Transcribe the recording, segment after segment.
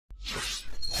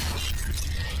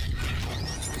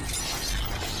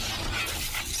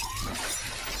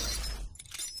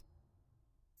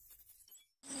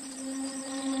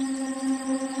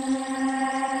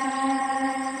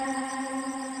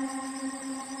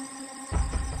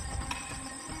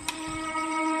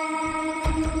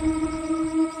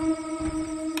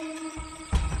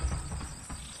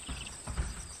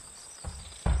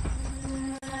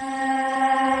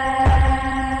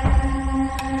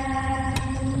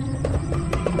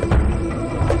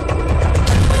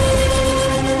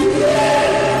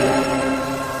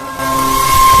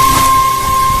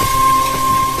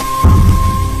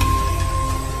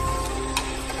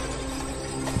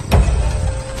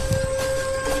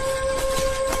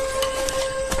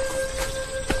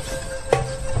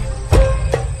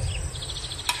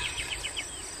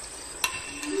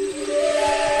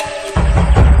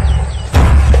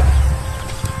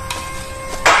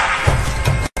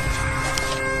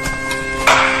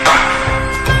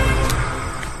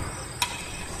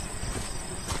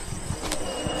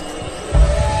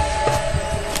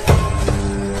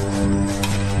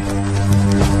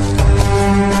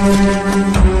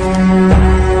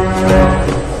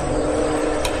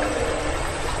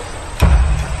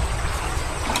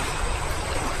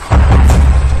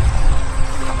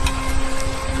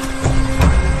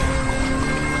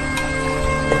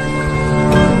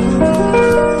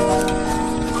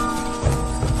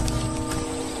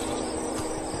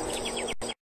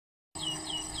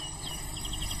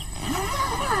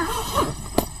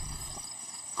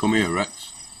Come here,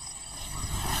 Rex.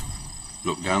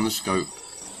 Look down the scope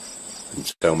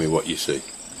and tell me what you see.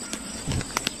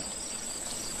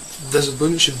 There's a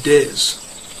bunch of deers.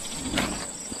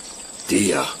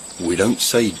 Deer? We don't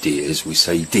say deers, we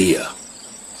say deer.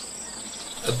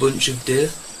 A bunch of deer?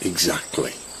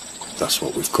 Exactly. That's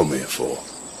what we've come here for.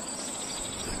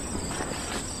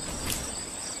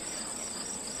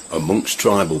 Amongst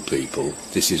tribal people,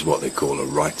 this is what they call a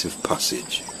rite of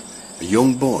passage. A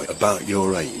young boy about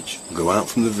your age will go out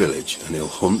from the village and he'll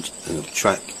hunt and he'll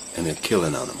track and he'll kill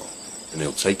an animal and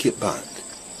he'll take it back,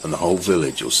 and the whole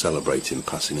village will celebrate him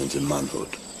passing into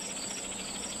manhood.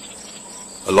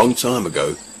 A long time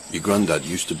ago, your granddad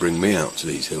used to bring me out to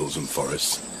these hills and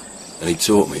forests, and he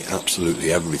taught me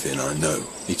absolutely everything I know.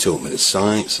 He taught me the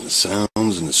sights and the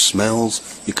sounds and the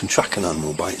smells. You can track an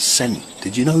animal by its scent.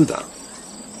 Did you know that?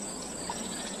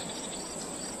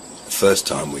 The first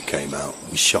time we came out,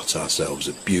 we shot ourselves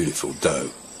a beautiful doe.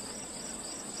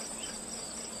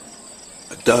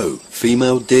 A doe,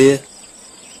 female deer,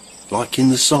 like in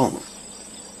the song.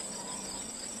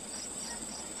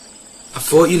 I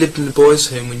thought you lived in the boys'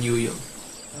 home when you were young.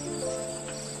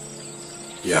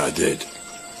 Yeah, I did,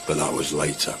 but that was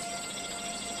later.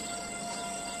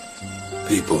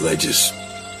 People, they just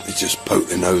poked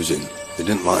their nose in. They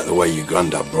didn't like the way your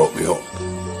granddad brought me up.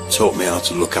 Taught me how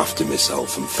to look after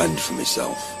myself and fend for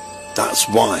myself. That's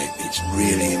why it's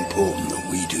really important that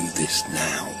we do this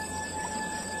now.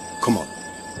 Come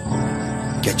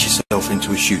on. Get yourself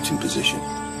into a shooting position.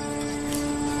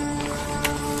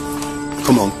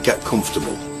 Come on, get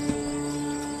comfortable.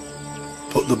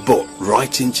 Put the butt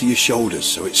right into your shoulders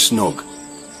so it's snug.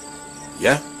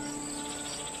 Yeah?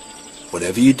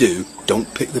 Whatever you do,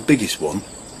 don't pick the biggest one,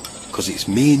 because it's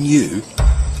me and you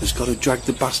that's got to drag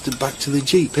the bastard back to the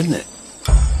jeep, isn't it?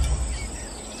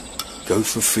 Go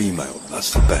for female,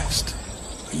 that's the best.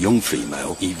 A young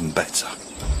female, even better.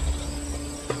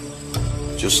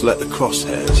 Just let the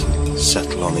crosshairs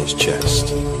settle on its chest,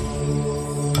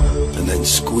 and then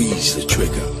squeeze the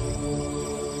trigger.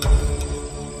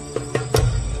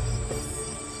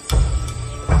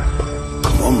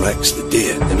 Come on, Rex, the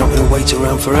deer, they're not going to wait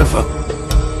around forever.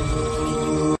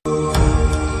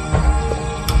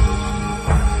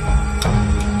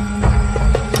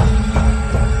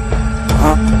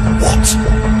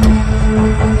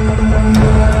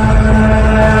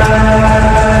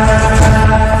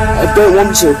 I don't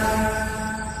want to.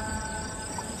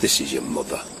 This is your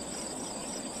mother.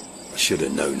 I should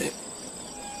have known it.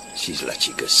 She's let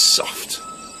you go soft.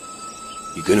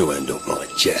 You're going to end up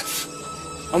like Jeff.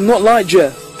 I'm not like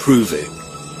Jeff. Prove it.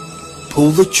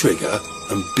 Pull the trigger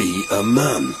and be a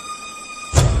man.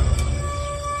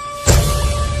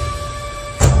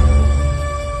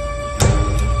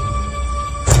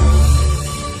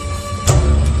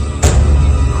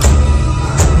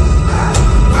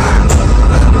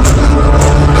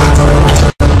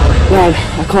 Dad,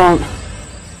 I can't.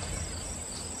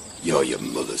 You're your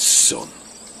mother's son.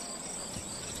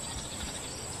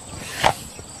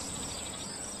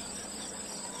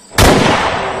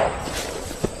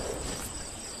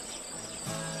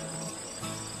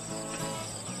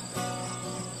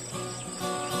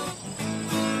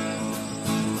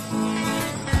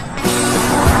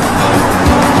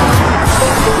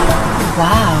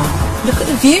 Wow, look at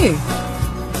the view.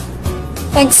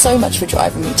 Thanks so much for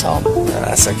driving me, Tom.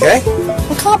 That's okay.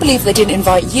 I can't believe they didn't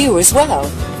invite you as well.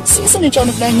 Susan and John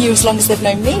have known you as long as they've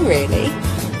known me, really.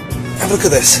 Have a look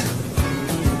at this.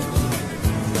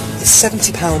 It's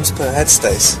 £70 per head,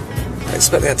 Stace. I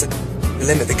expect they had to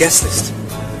limit the guest list.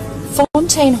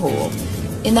 Fontaine Hall,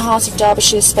 in the heart of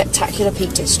Derbyshire's spectacular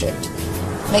Peak District,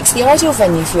 makes the ideal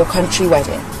venue for your country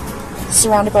wedding.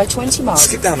 Surrounded by 20 miles.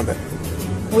 Skip down a bit.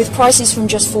 With prices from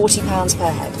just £40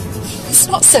 per head. It's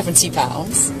not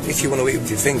 £70. If you want to eat with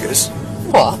your fingers.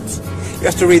 What? You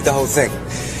have to read the whole thing.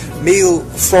 Meal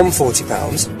from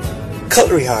 £40.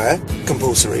 Cutlery hire,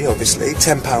 compulsory, obviously,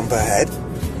 £10 per head.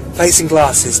 Plates and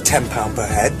glasses, £10 per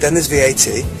head. Then there's VAT.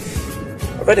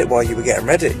 I read it while you were getting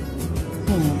ready.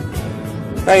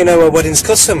 Now you know why weddings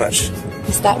cost so much.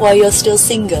 Is that why you're still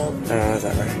single? I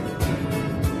don't know.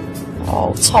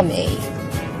 Oh, Tommy.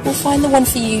 We'll find the one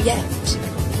for you yet.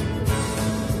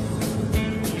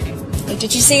 Oh,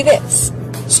 did you see this?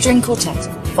 String quartet,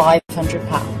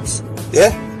 £500.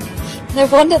 Yeah? No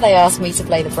wonder they asked me to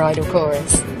play the bridal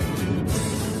chorus.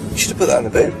 You should have put that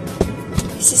in the boot.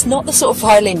 This is not the sort of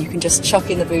violin you can just chuck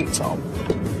in the boot, Tom.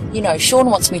 You know, Sean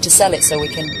wants me to sell it so we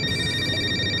can...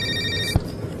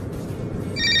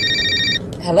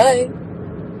 Hello?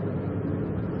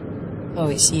 Oh,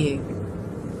 it's you.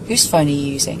 Whose phone are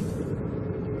you using?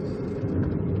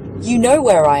 You know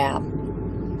where I am.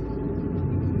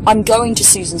 I'm going to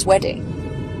Susan's wedding.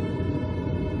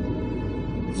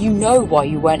 You know why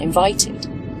you weren't invited.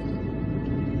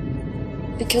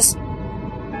 Because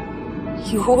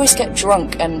you always get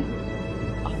drunk and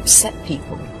upset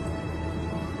people.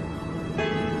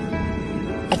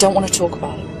 I don't want to talk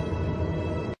about it.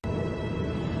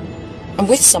 I'm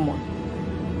with someone.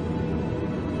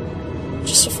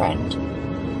 Just a friend.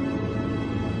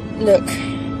 Look,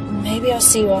 maybe I'll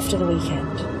see you after the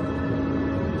weekend.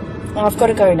 I've got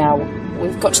to go now.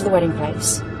 We've got to the wedding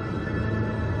place.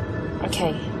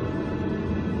 Okay.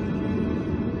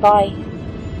 Bye.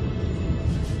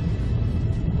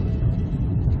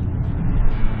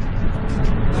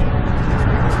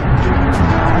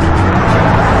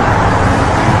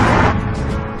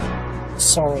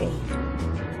 Sorry.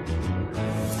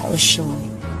 That was Sean.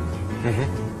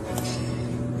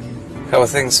 How are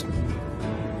things?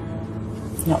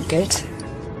 Not good.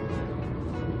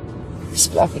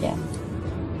 Split up again.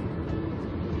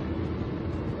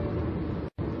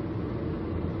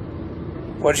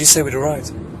 Why did you say we'd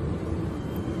arrived?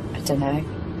 I don't know.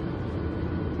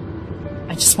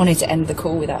 I just wanted to end the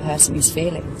call without hurting his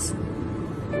feelings.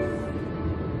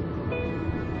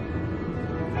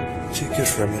 Too good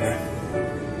for him, you know.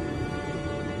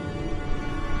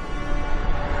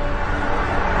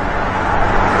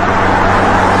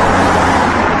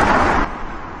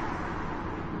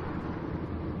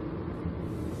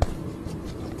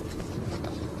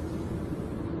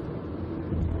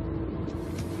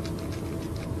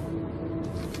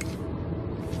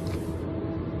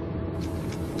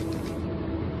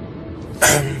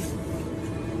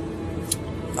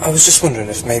 I was just wondering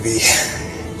if maybe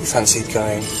you fancied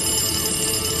going...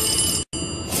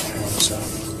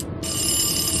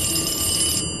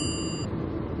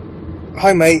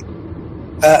 Hi, mate.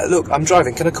 Look, I'm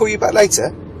driving. Can I call you back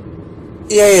later?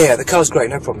 Yeah, the car's great,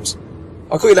 no problems.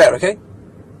 I'll call you later, okay?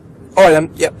 Alright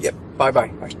then, yep, bye.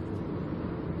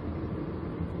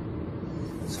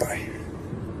 Sorry.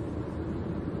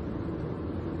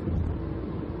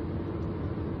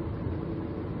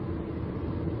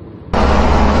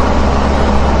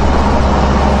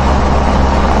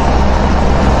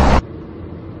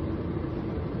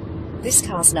 This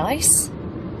car's nice.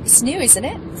 It's new, isn't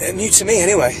it? New to me,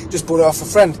 anyway. Just bought it off a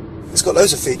friend. It's got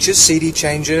loads of features. CD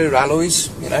changer, alloys,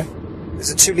 you know.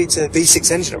 There's a 2-litre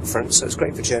V6 engine up front, so it's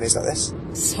great for journeys like this.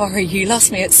 Sorry, you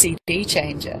lost me at CD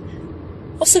changer.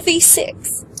 What's a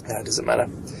V6? No, it doesn't matter.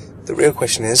 The real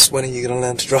question is, when are you going to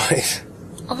learn to drive?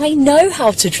 I know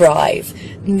how to drive.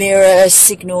 Mirror,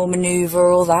 signal, manoeuvre,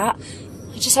 all that.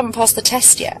 I just haven't passed the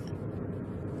test yet.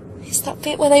 It's that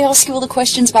bit where they ask you all the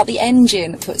questions about the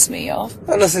engine that puts me off.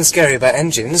 Well, nothing scary about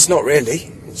engines, not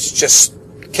really. It's just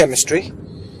chemistry.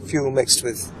 Fuel mixed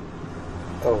with...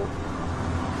 Oh.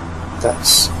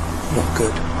 That's not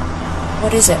good.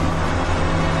 What is it?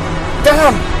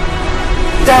 Damn!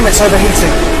 Damn, it's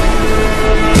overheating.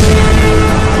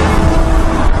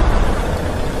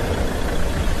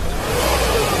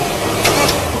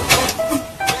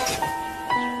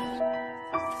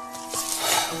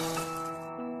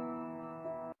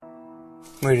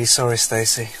 I'm really sorry,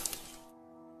 Stacey.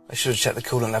 I should have checked the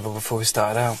coolant level before we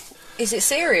started out. Is it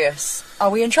serious?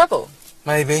 Are we in trouble?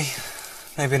 Maybe.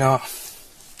 Maybe not.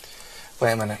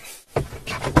 Wait a minute.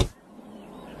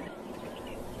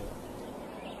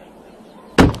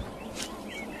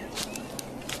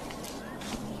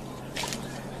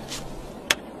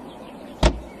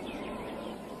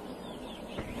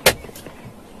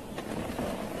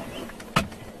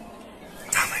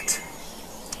 Damn it.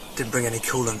 Didn't bring any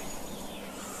coolant.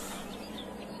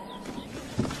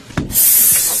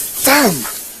 Damn!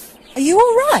 Are you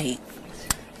alright?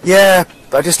 Yeah,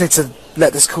 but I just need to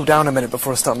let this cool down a minute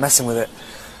before I start messing with it.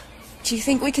 Do you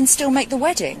think we can still make the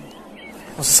wedding?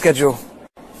 What's the schedule?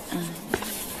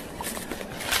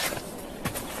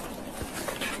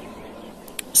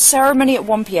 Ceremony at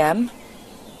 1 PM.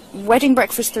 Wedding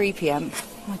breakfast 3 PM.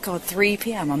 Oh my god, 3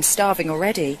 PM, I'm starving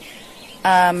already.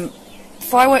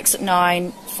 Fireworks at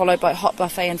 9, followed by hot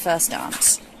buffet and first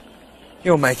dance.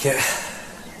 You'll make it.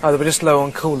 Either we're just low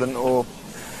on coolant or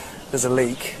there's a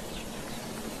leak.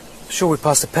 Sure, we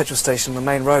passed a petrol station on the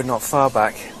main road not far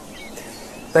back.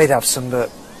 They'd have some,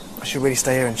 but I should really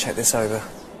stay here and check this over.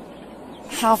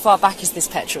 How far back is this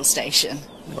petrol station?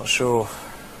 Not sure.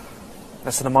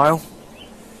 Less than a mile?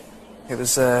 It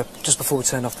was just before we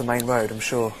turned off the main road, I'm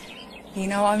sure. You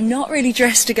know, I'm not really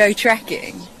dressed to go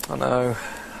trekking. I know.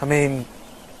 I mean,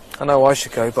 I know I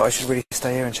should go, but I should really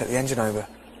stay here and check the engine over.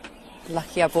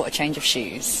 Lucky I bought a change of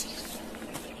shoes.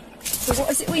 So what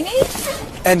is it we need?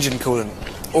 Engine coolant.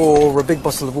 Or a big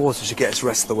bottle of water should get us the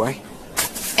rest of the way.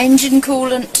 Engine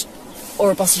coolant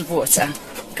or a bottle of water.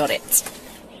 got it.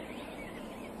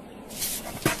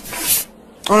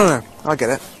 Oh, no, I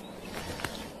get it.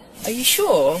 Are you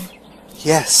sure?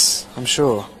 Yes, I'm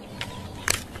sure.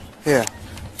 Here.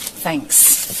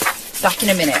 Thanks. Back in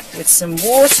a minute with some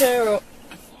water or...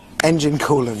 Engine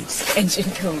coolant.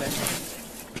 Engine coolant.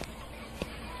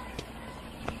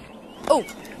 Oh,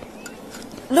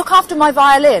 look after my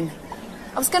violin.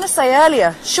 I was going to say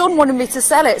earlier, Sean wanted me to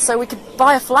sell it so we could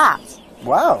buy a flat.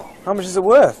 Wow, how much is it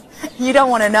worth? You don't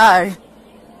want to know.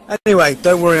 Anyway,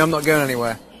 don't worry, I'm not going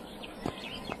anywhere.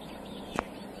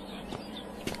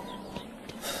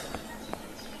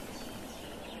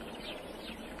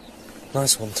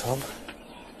 Nice one, Tom.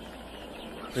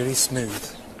 Really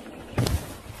smooth.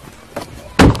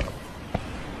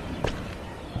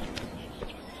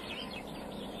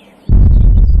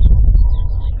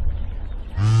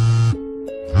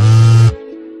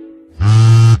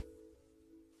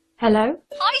 Hello?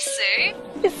 Hi, Sue.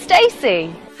 It's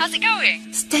Stacey. How's it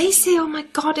going? Stacey, oh my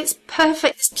god, it's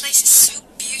perfect. This place is so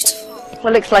beautiful.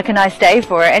 Well, looks like a nice day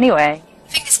for it anyway.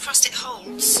 Fingers crossed it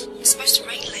holds. It's supposed to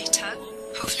rain later.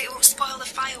 Hopefully it won't spoil the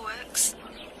fireworks.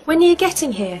 When are you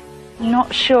getting here?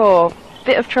 Not sure.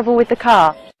 Bit of trouble with the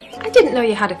car. I didn't know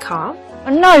you had a car.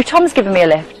 Oh, no, Tom's given me a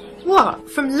lift. What?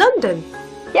 From London?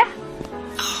 Yeah.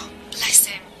 Oh, bless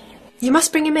him. You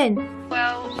must bring him in.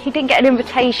 Well, he didn't get an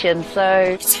invitation, so...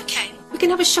 It's okay. We can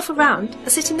have a shuffle round. I'll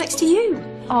sit him next to you.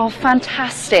 Oh,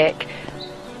 fantastic.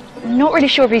 Not really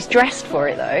sure if he's dressed for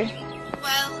it, though.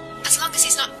 Well, as long as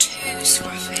he's not too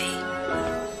scruffy.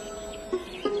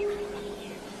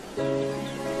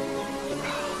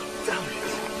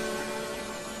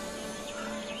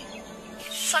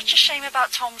 It's such a shame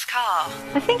about Tom's car.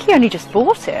 I think he only just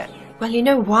bought it. Well, you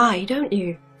know why, don't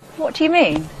you? What do you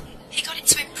mean? He got it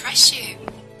to impress you.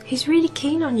 He's really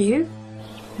keen on you.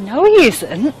 No, he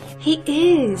isn't. He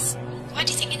is. Why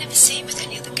do you think you never see him with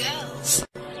any other girls?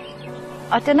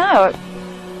 I don't know.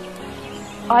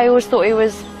 I always thought he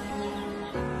was...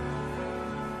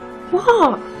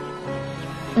 What?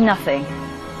 nothing.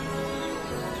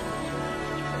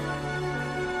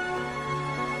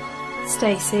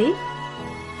 Stacey?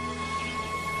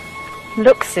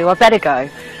 Look, Sue, I better go.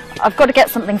 I've got to get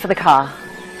something for the car.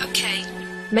 Okay.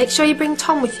 Make sure you bring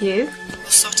Tom with you. We'll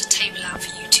sort a table out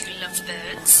for you two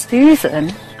lovebirds.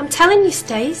 Susan? I'm telling you,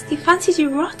 Stace, he fancies you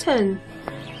rotten.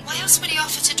 Why else would he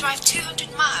offer to drive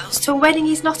 200 miles to a wedding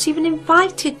he's not even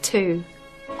invited to?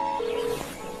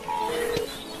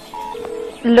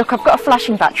 Look, I've got a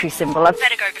flashing battery symbol. I'd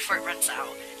better go before it runs out.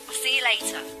 I'll see you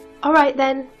later. All right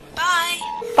then. Bye.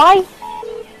 Bye.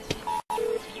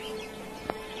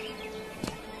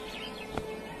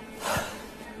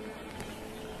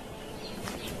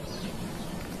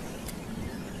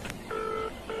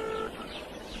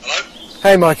 Hello?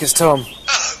 Hey Mike, it's Tom.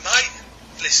 Hello, mate.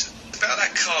 Listen, about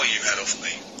that car you had off me,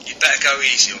 you'd better go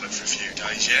easy on it for a few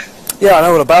days, yeah? Yeah, I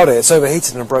know all about it. It's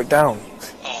overheated and broke down.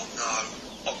 Oh,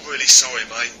 no. I'm really sorry,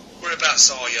 mate. Whereabouts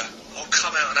are you? I'll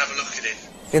come out and have a look at it.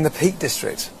 In the Peak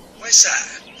District. Where's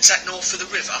that? Is that north of the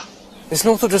river? It's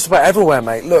north of just about everywhere,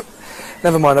 mate. Look,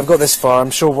 never mind, I've got this far.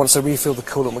 I'm sure once I refill the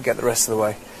coolant, we'll get the rest of the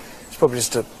way. It's probably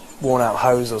just a worn-out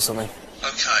hose or something.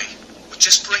 Okay. Well,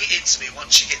 just bring it in to me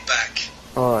once you get back.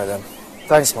 All right, then.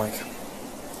 Thanks, Mike.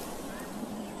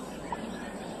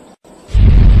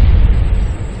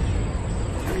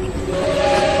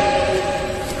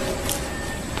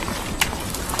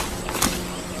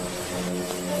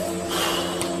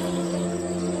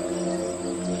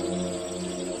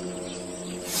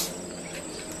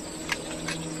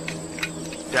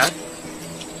 Dad?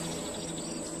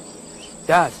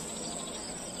 Dad?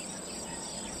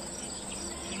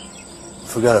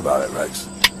 Forget about it, Rex.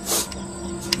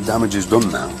 The damage is done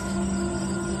now.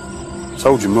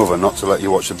 Told your mother not to let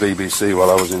you watch the BBC while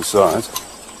I was inside.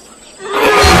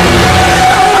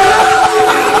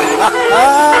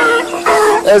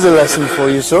 There's a lesson for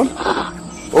you, son.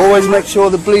 Always make sure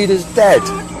the bleeder's dead.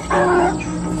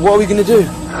 What are we going to do?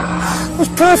 That's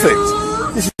perfect.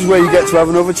 This is where you get to have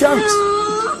another chance.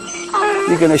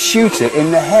 You're going to shoot it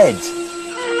in the head.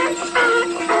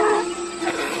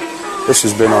 This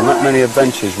has been on that many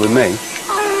adventures with me.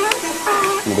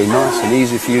 It'll be nice and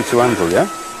easy for you to handle, yeah?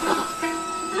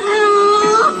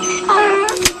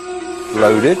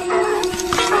 Loaded.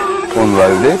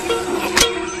 Unloaded.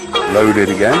 Loaded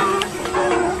again.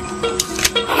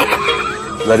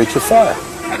 Ready to fire.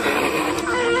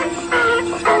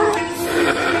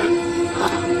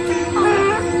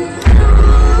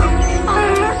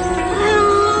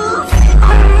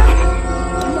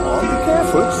 Come on, be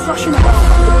careful, it's thrashing about like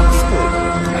a bastard.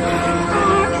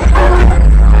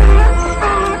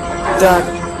 Dad,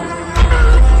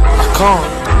 I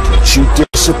can't. Shoot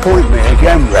this. disappoint me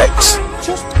again, Rex.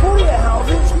 Just pull it out of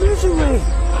its misery.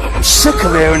 I'm sick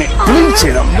of hearing it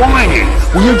bleating and whining.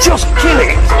 Will you just kill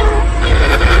it?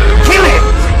 Kill it!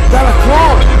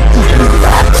 Delacroix! You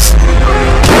rats!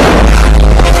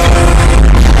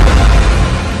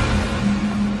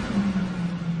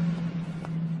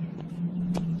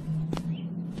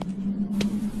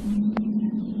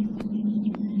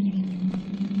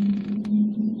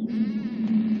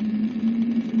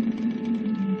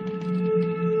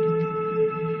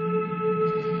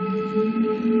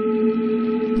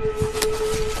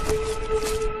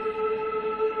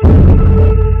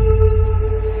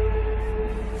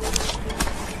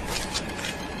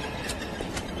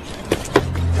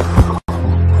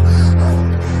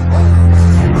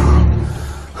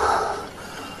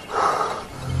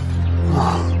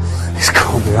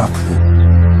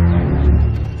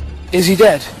 Is he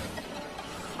dead?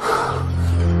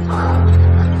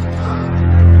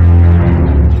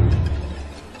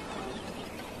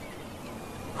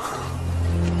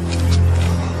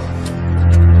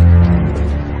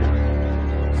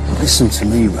 Listen to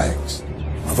me, Rex.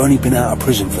 I've only been out of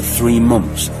prison for 3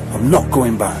 months. I'm not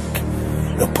going back.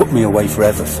 They'll put me away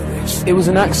forever for this. It was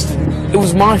an accident. It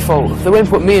was my fault. They won't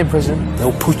put me in prison.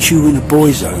 They'll put you in a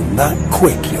boy's home that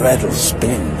quick your head'll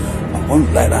spin. I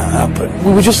won't let that happen.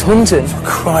 We were just hunting. For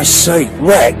Christ's sake,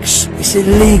 Rex, it's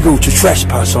illegal to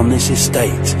trespass on this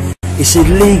estate. It's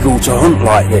illegal to hunt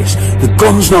like this. The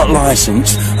gun's not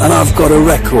licensed and I've got a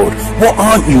record. What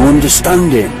aren't you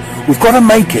understanding? We've got to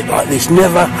make it like this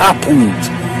never happened.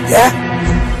 Yeah?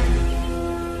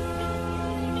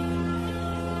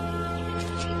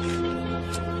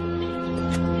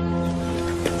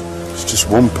 It's just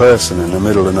one person in the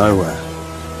middle of nowhere.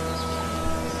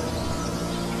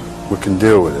 We can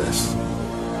deal with this.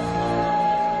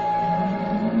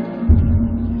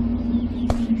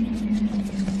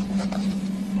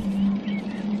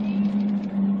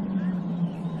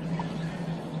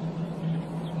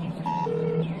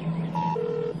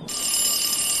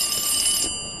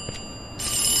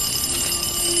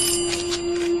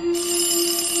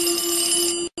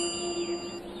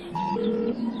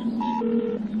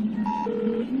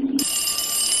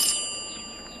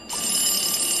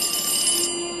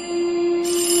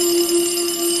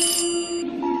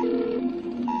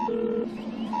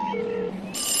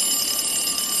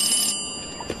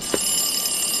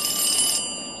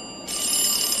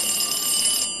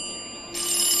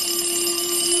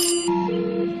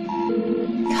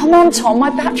 Come on, Tom, my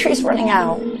battery's running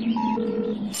out.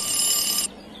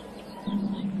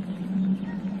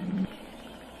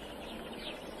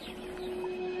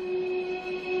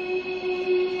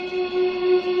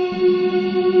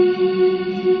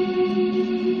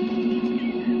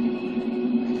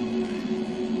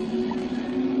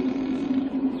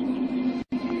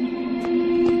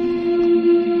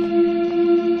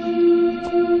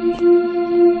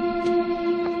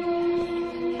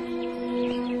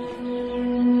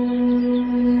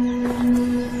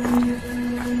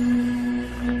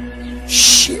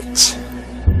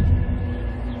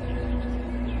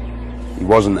 He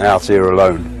wasn't out here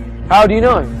alone. How do you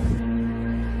know?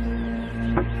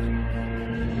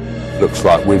 Looks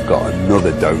like we've got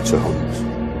another doe to hunt.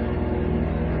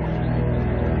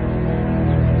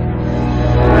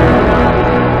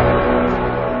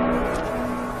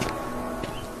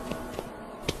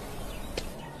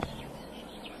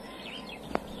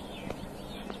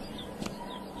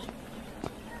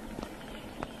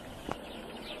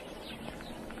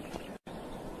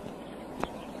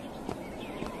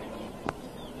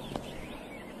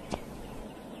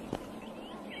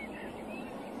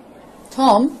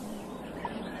 Tom?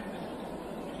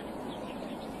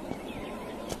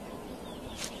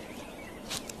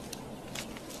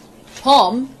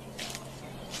 Tom?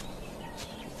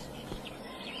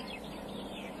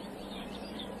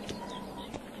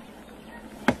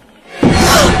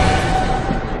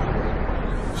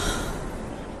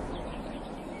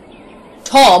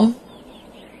 Tom?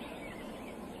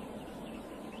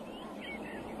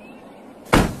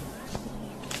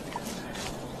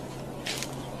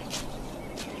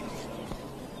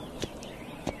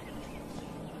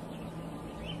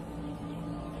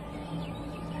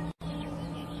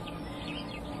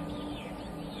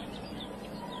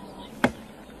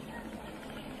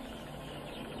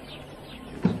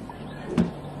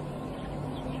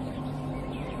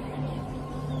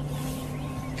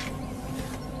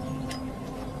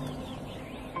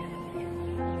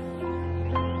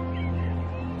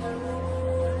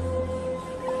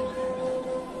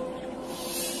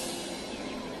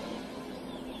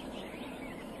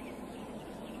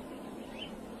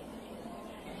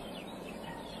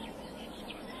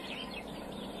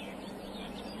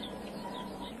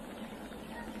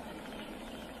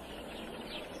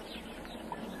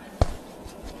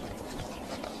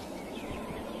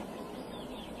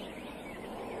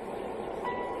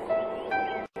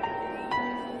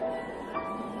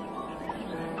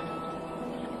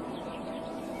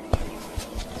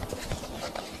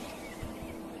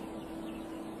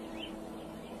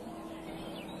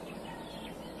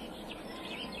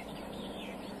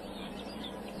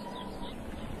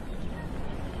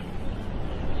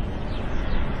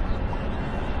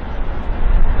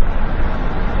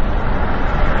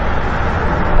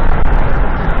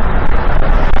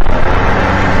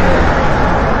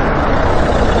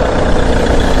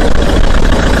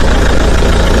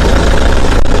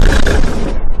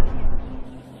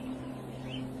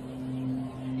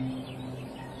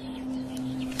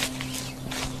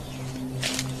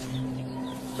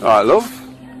 Alright, love.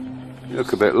 You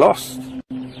look a bit lost.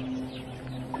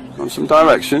 Want some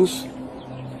directions?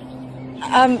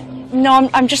 No,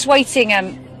 I'm just waiting,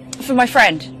 for my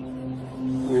friend.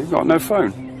 You've got no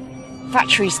phone.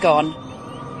 Battery's gone.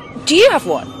 Do you have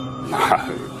one?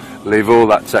 No. Leave all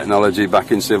that technology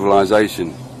back in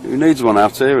civilization. Who needs one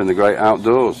out here in the great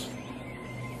outdoors?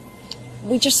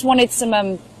 We just wanted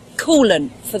some,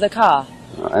 coolant for the car.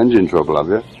 Engine trouble, have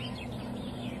you?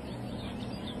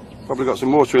 Probably got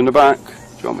some water in the back. Do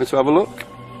you want me to have a look?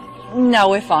 No,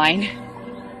 we're fine.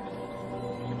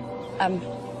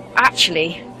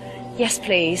 Actually, yes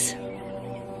please.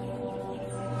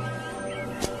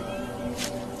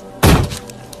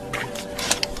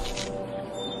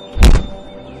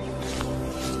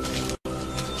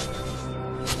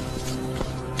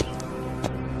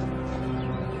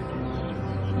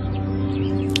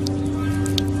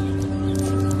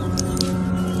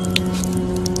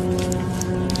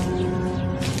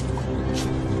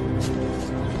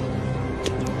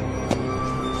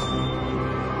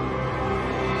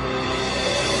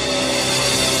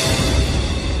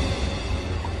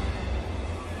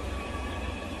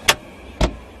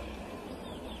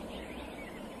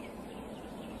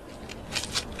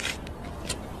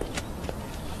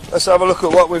 Let's have a look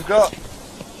at what we've got.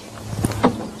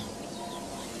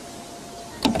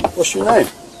 What's your name?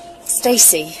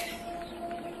 Stacey.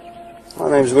 My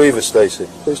name's Weaver, Stacey.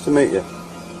 Pleased to meet you.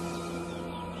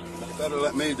 You better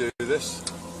let me do this.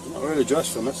 You're not really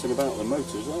dressed for messing about with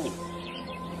motors, are you?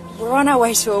 We're on our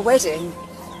way to a wedding.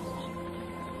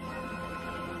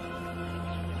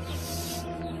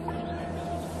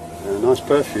 Yeah, nice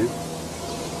perfume.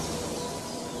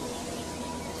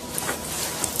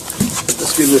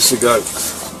 Let's give this a go.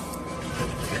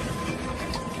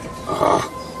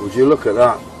 Ah, would you look at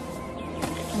that?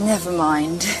 Never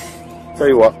mind. Tell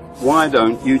you what, why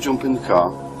don't you jump in the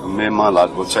car and me and my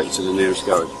lad will take you to the nearest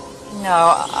garage?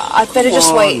 No, I'd better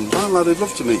just wait. My lad would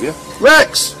love to meet you.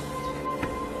 Rex!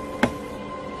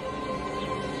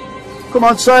 Come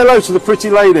on, say hello to the pretty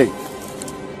lady.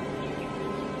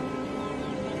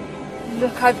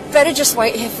 Look, I'd better just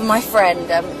wait here for my friend.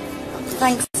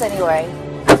 Thanks anyway.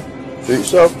 Suit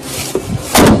yourself.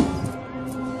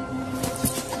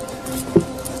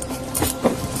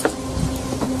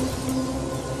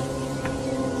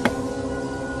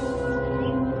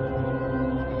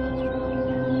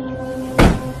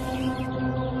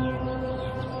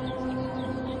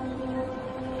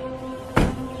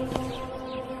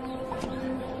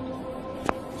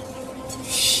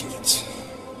 Shit.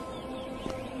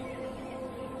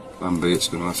 Plan B, it's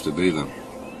going to have to be them.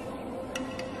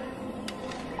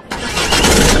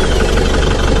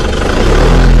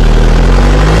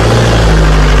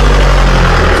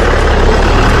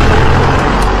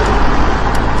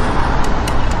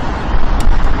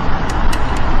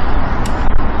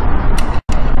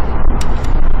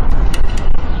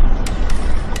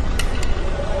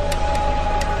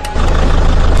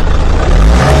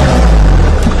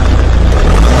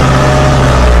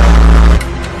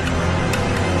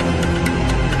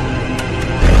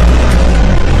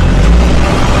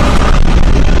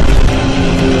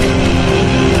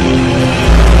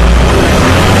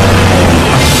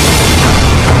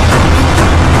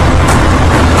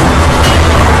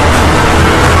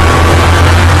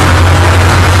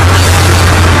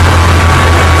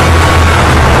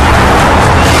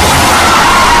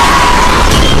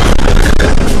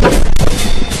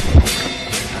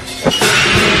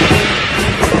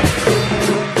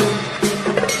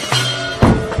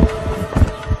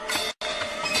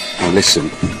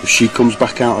 Listen, if she comes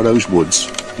back out of those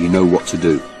woods, you know what to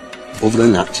do. Other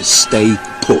than that, just stay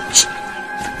put.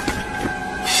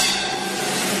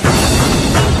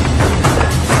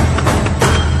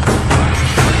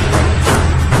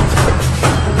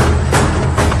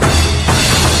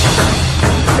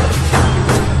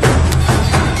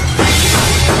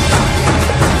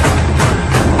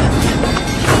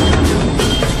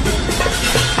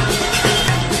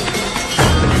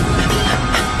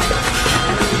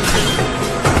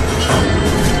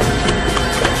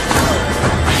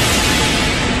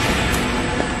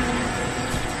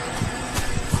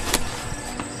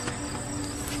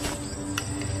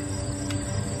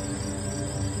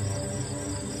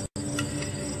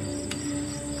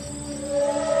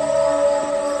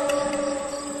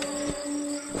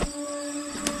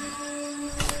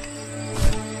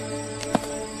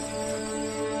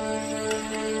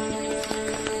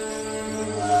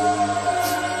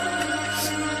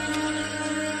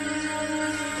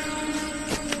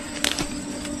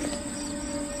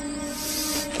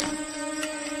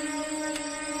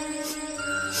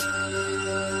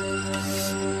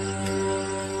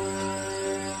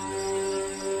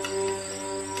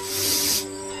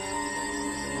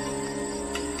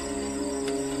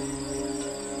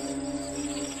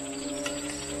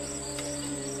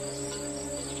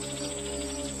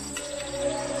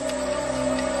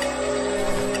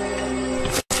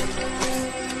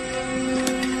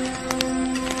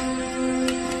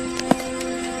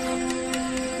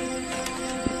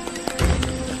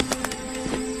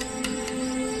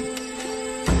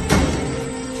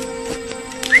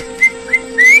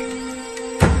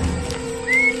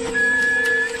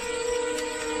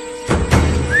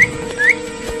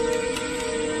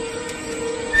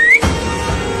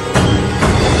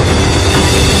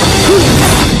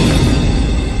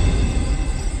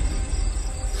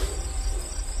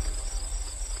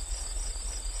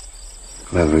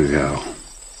 go.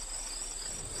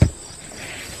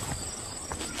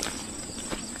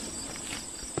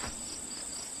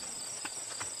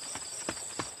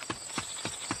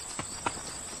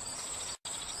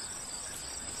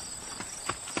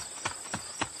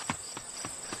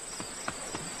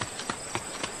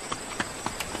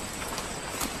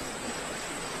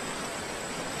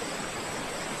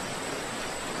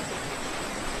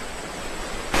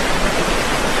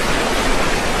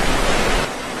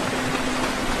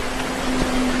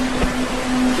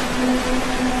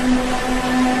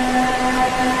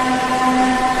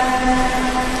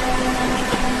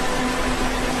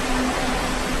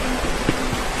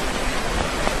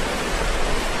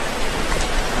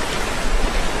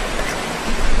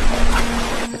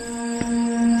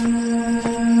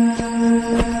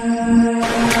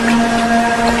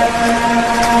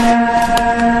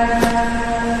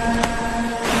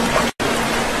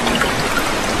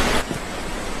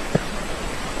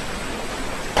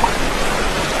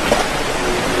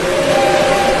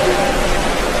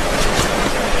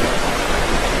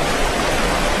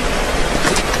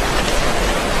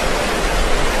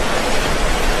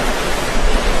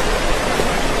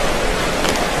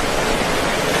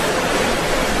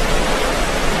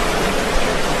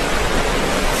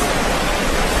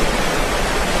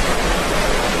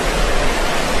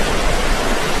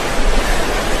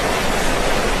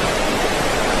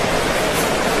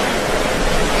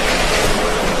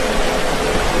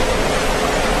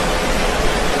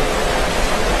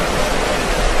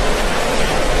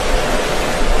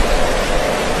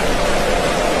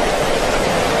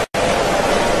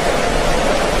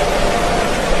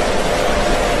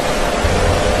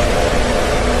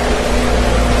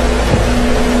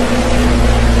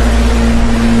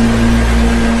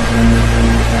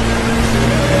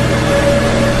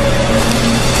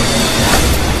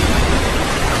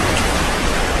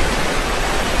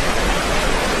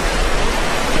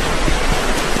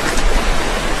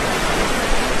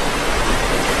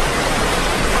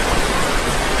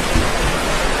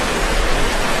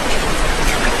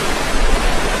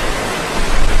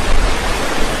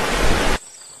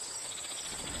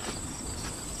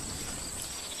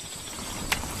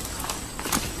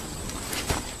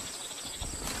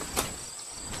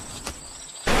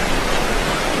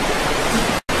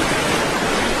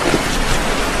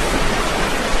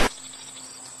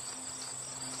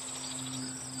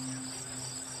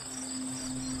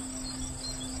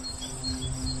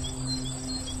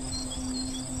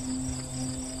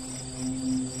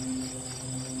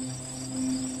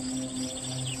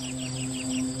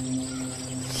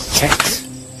 Yes.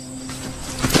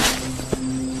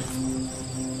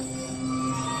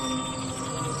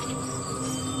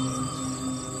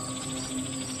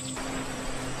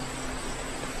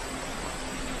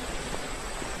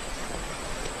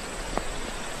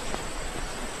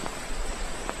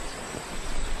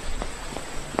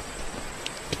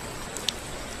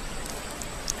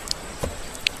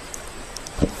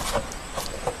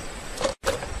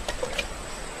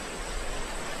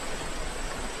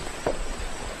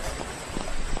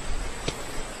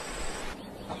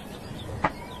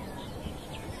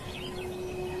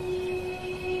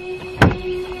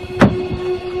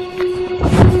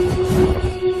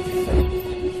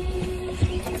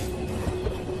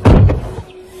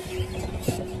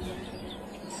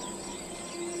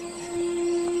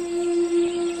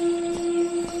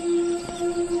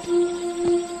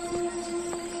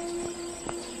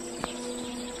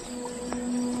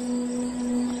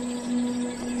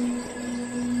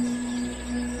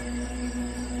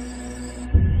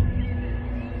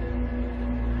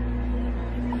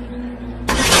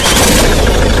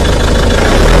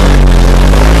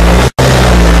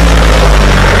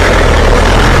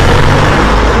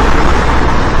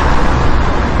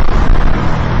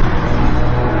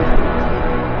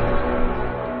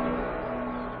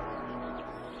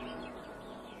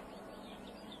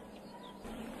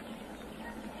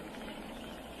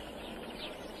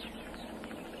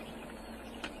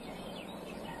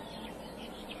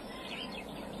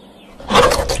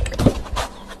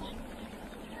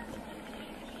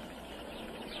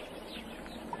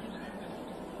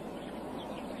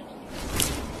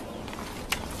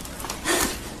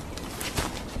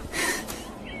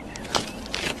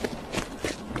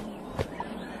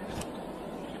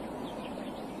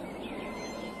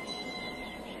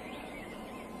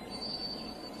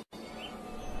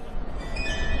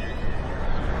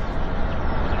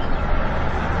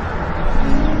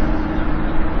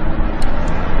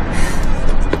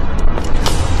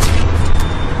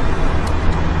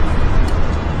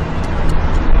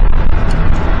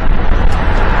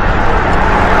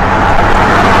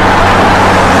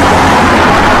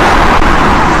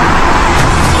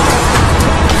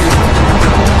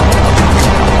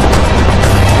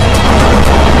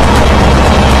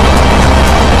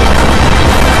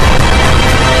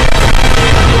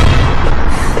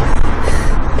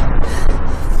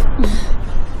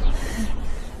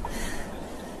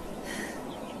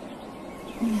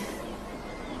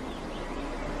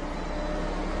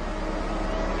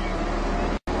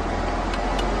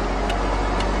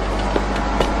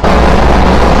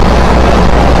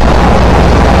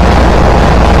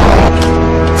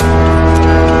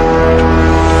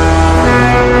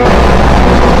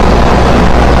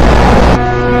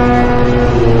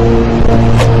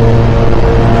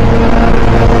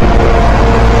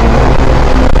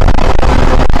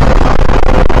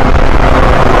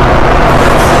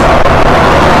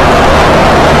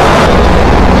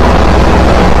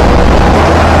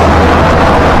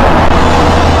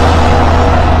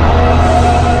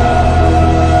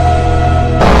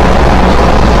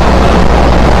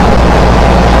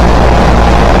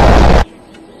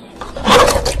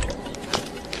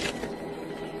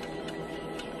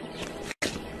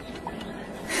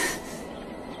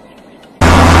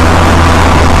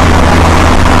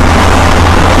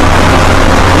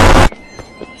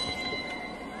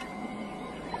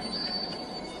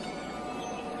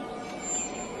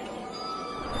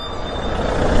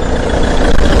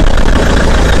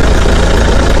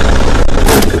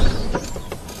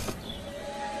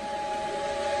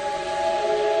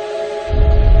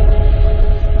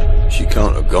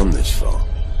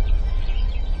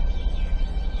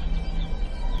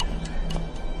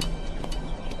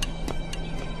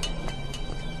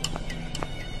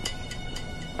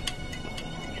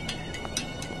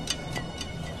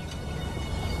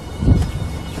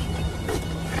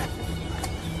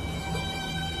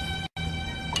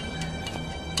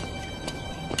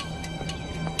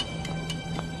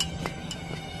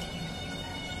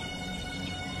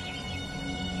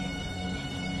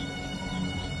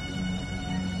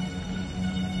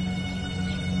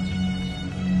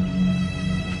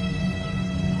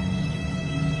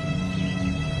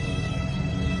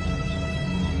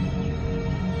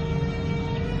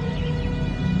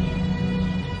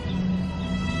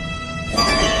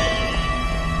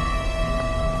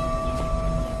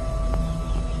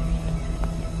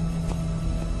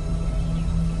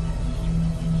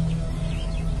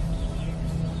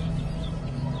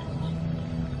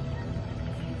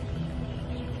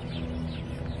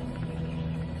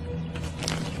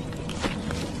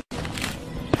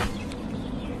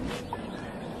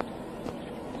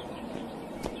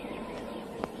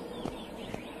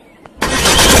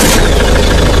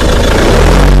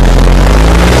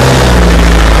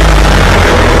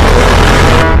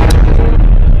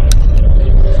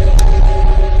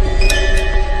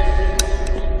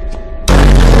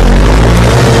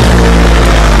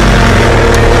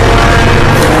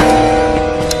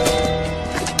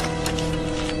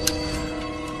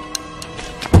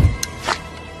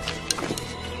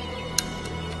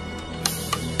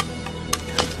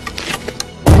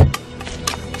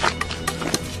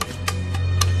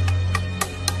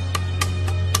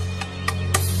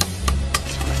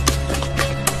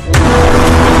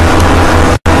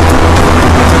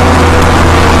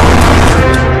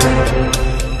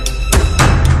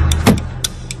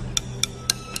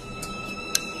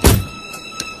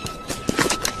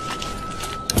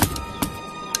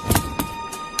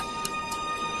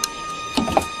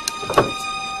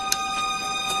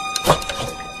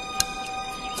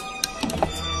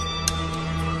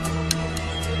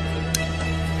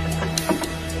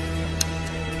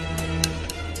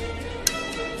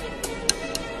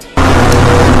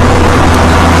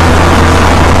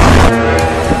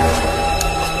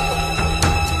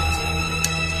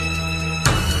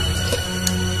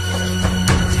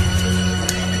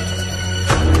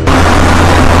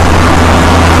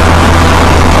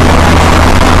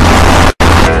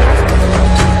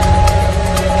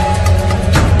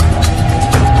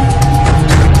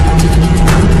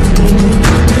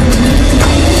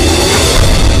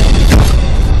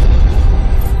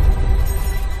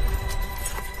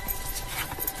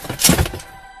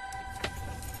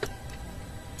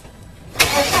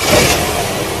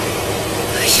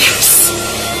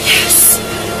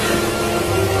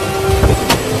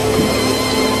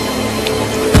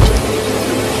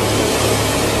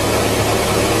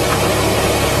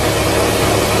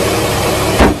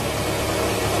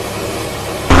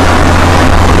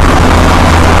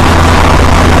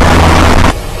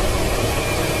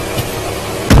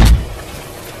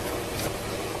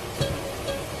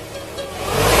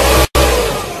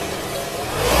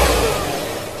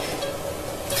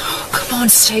 Come on,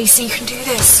 Stacey, you can do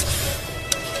this.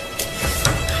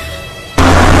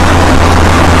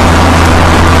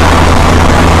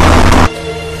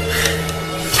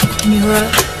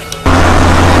 Mirror.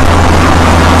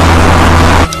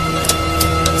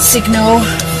 Signal.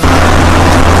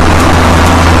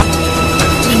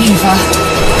 Maneuver.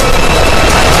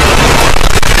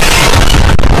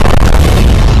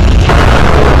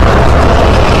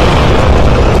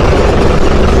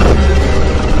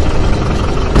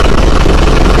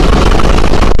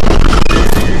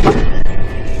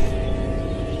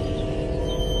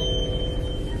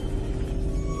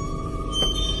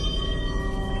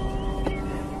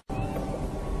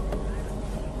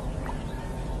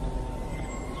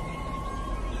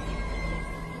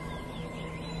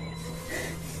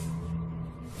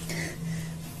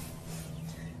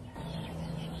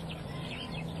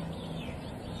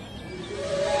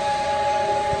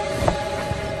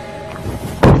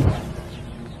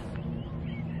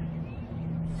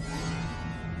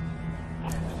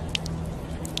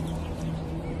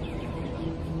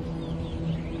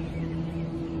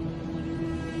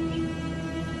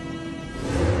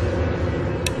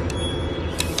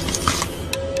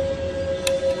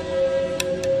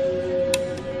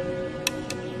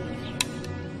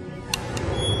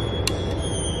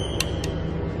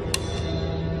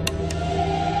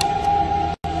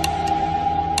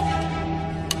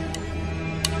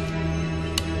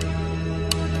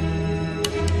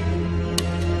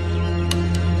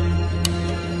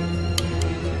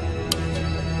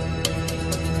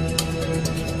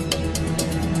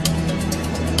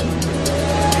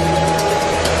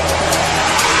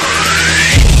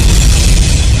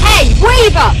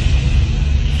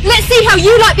 Let's see how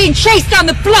you like being chased down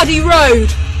the bloody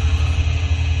road!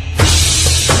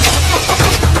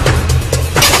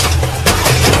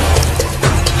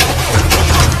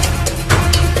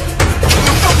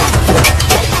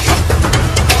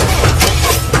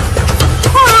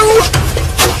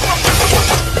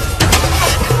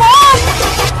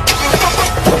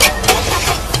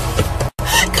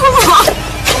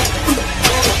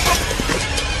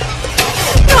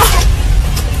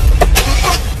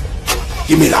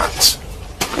 Give me that.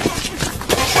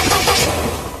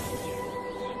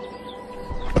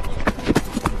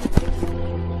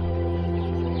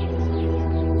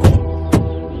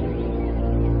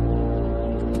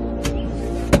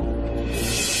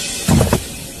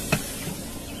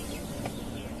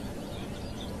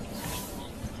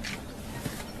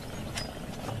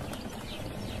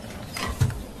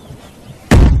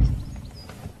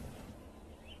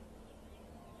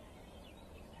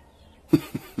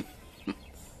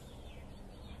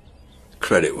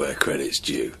 Credit where credit's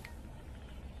due.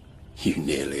 You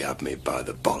nearly had me by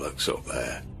the bollocks up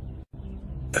there.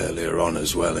 Earlier on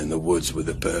as well, in the woods with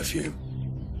the perfume.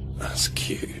 That's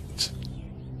cute.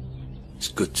 It's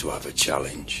good to have a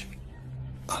challenge.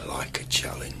 I like a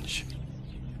challenge.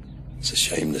 It's a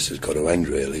shame this has got to end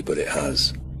really, but it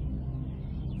has.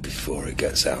 Before it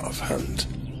gets out of hand.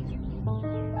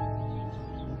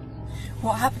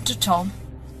 What happened to Tom?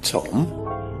 Tom?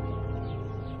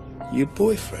 Your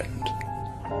boyfriend?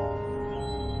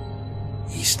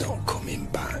 He's not coming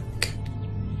back.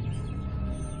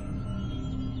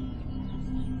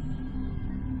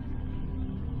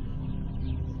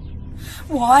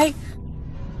 Why?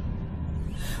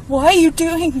 Why are you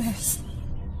doing this?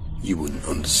 You wouldn't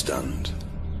understand.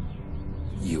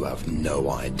 You have no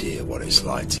idea what it's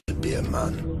like to be a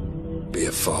man. Be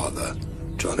a father,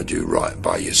 trying to do right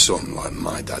by your son like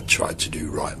my dad tried to do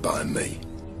right by me.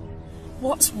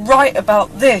 What's right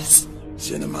about this? It's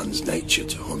in a man's nature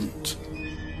to hunt.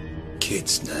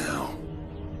 Kids now,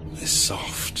 they're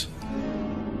soft.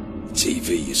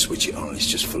 TV, you switch it on, it's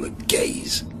just full of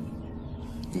gays.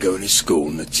 You go into school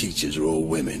and the teachers are all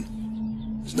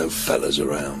women. There's no fellas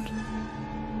around.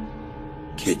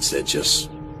 Kids, they're just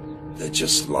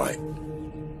like...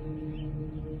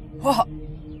 What?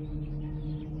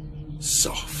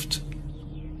 Soft.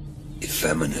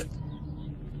 Effeminate.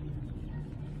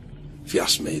 If you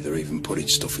ask me, they're even putting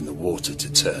stuff in the water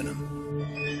to turn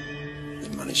them. They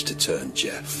managed to turn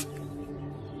Jeff.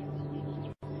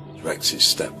 Rex's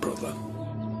stepbrother.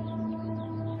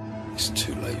 It's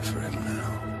too late for him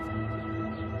now.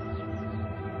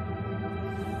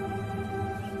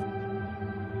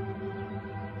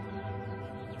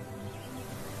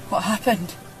 What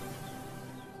happened?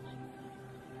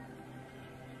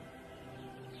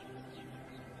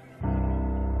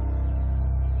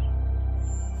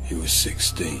 He was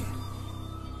 16.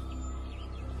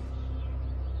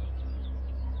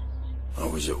 I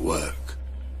was at work.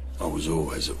 I was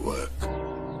always at work.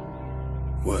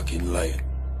 Working late.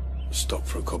 Stopped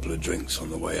for a couple of drinks on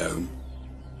the way home.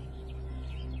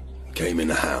 Came in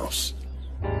the house,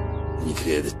 and you could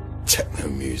hear the techno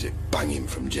music banging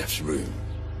from Jeff's room.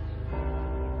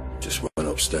 Just went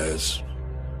upstairs,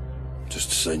 just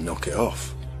to say knock it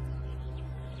off.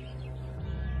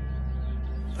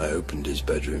 I opened his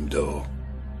bedroom door,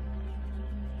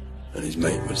 and his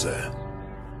mate was there.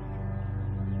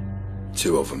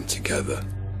 Two of them together,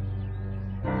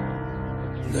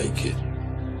 naked.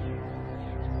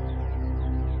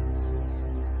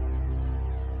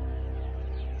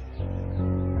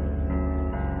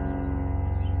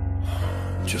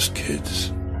 Just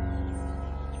kids.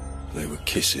 They were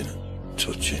kissing and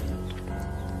touching.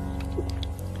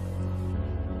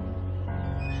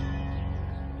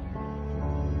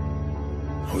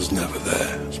 I was never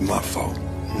there. It was my fault.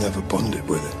 Never bonded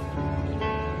with it.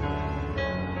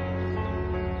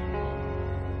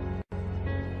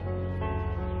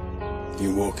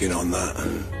 You walk in on that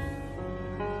and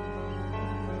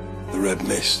the red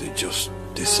mist, it just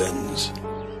descends.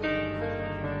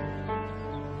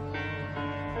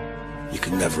 You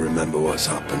can never remember what's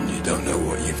happened. You don't know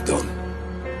what you've done.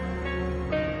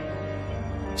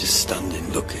 Just standing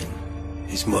looking.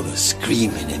 His mother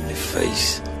screaming in my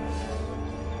face.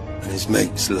 And his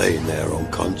mate's laying there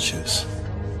unconscious.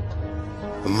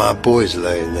 And my boy's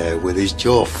laying there with his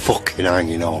jaw fucking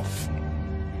hanging off.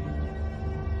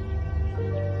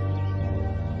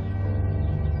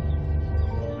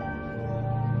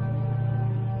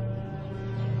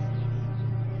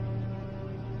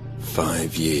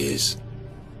 "5 years.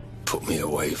 Put me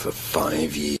away for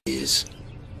 5 years.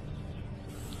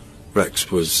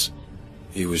 Rex was...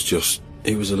 he was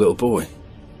a little boy.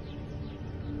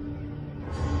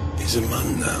 He's a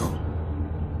man now.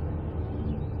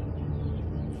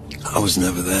 I was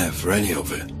never there for any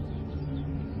of it.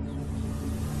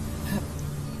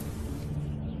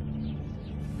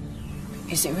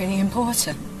 Is it really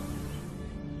important?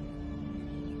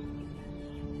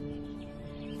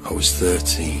 I was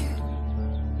 13.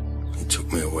 He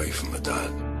took me away from my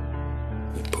dad.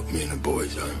 He put me in a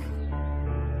boys' home.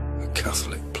 A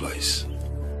Catholic place.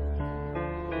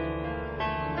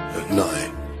 At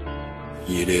night,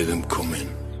 you'd hear them coming.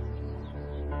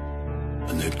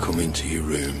 And they'd come into your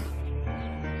room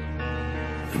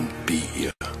and beat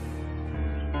you.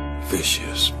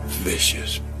 Vicious,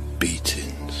 vicious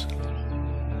beatings.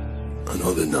 And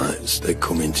other nights, they'd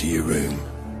come into your room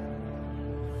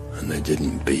and they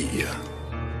didn't beat you.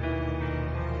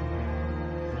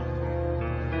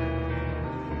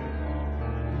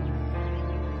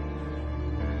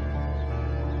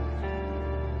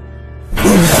 Who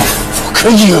the fuck are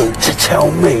you to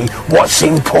tell me what's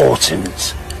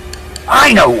important?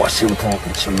 I know what's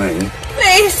important to me.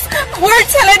 Please, I won't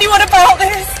tell anyone about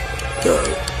this. No,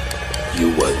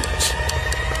 you won't.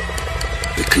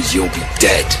 Because you'll be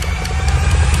dead.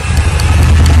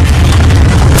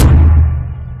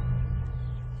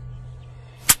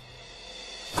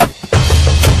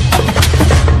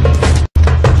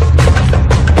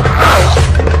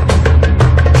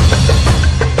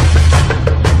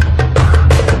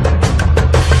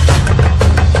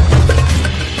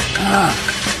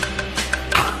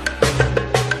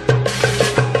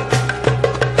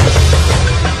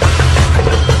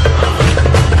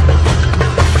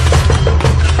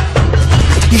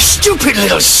 You stupid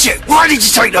little shit! Why did you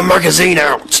take the magazine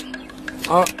out?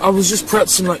 I was just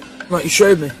practicing like you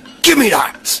showed me. Give me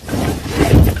that!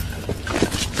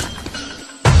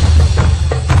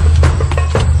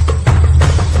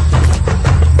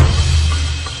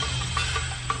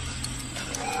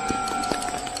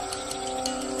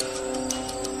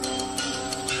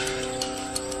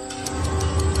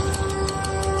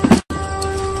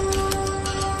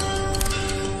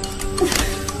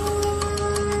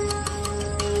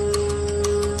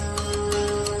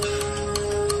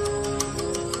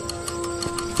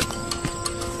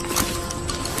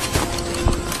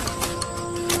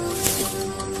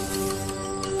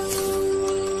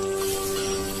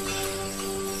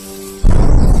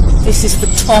 This is for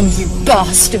Tom, you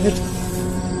bastard.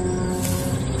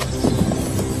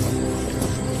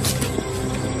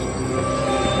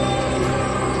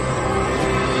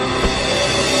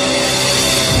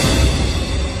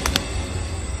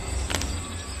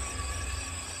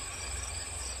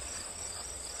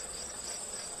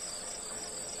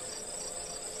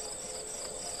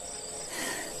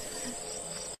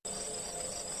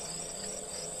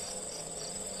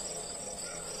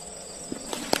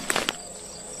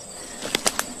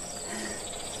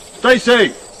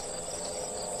 Stacey!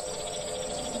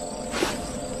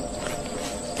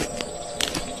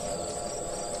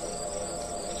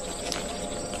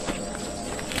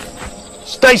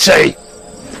 Stacey!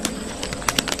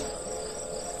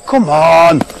 Come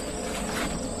on!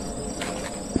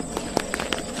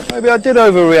 Maybe I did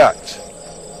overreact.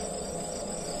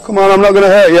 Come on, I'm not going to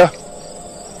hurt you.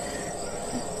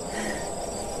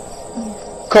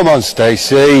 Come on,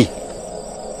 Stacey.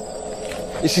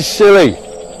 This is silly.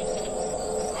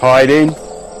 Hiding.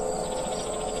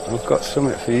 I've got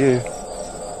something for you.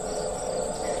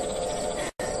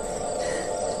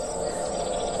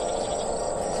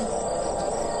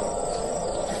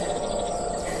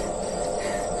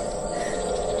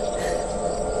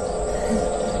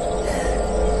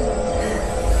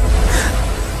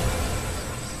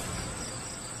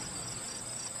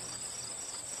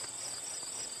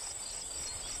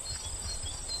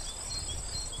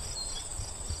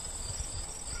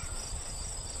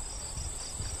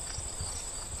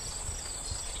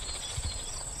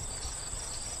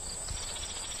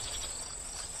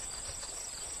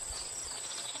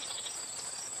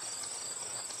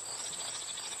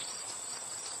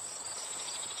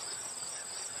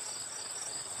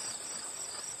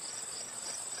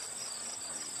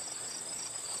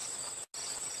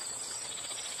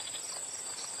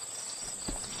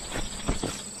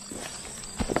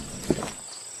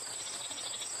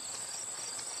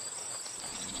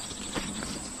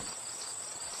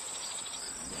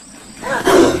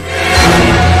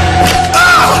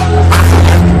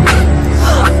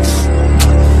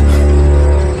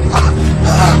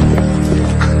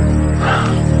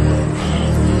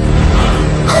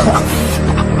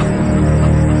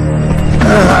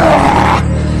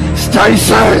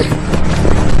 Stacey!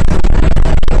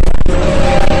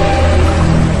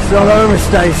 It's all over,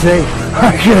 Stacey.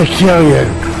 I'm gonna kill you.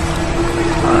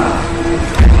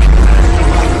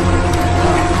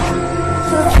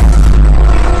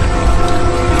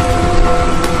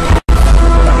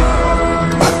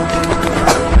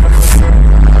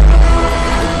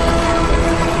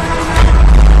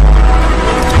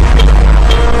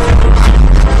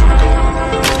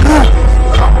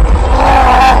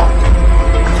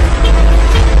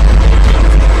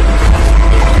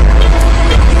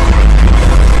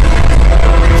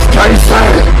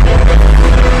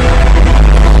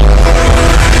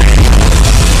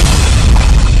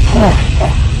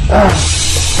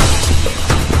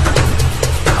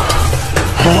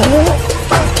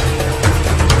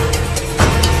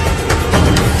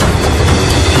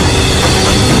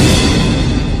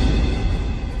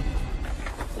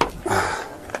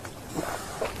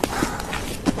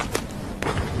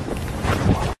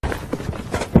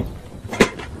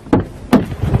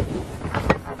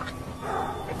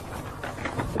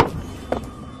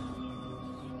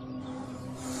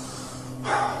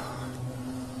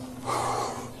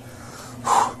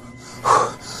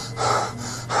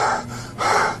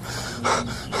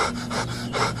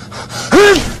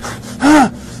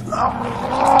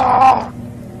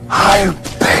 You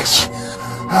bitch!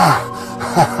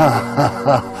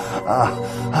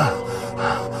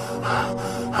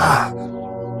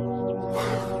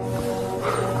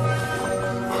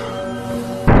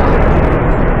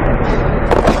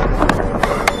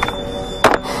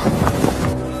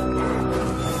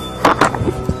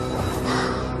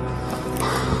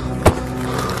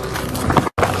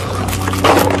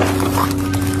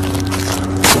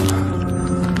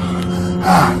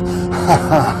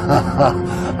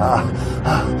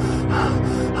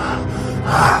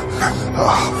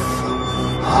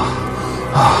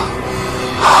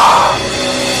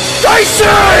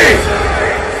 Stacey!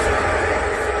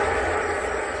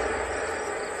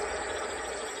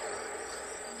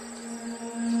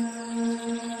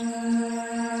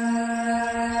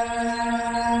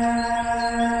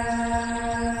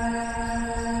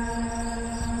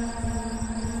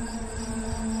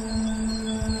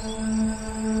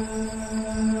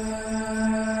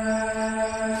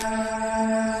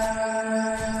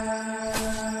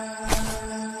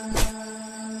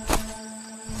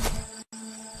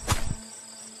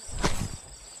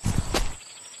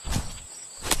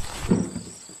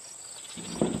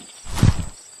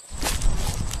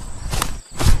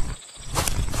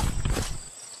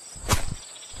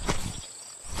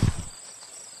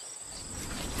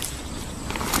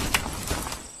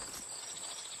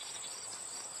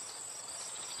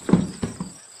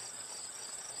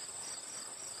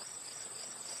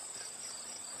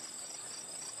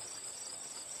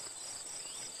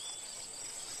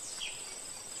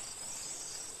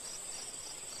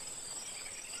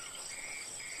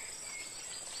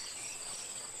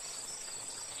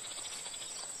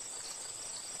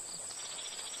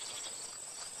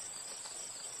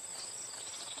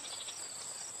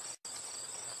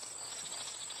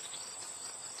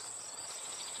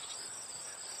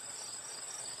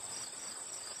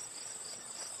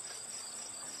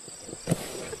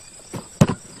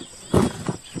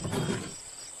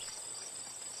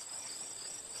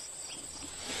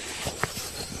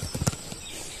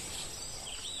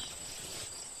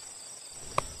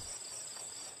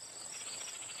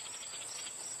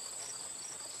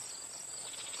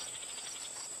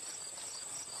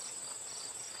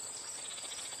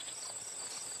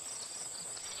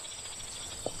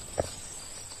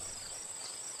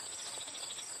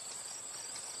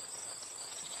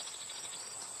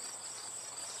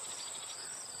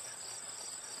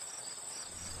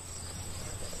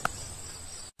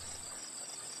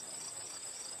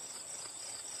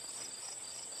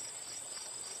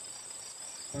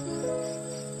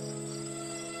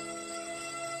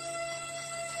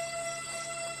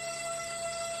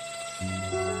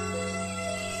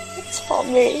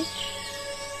 Tommy.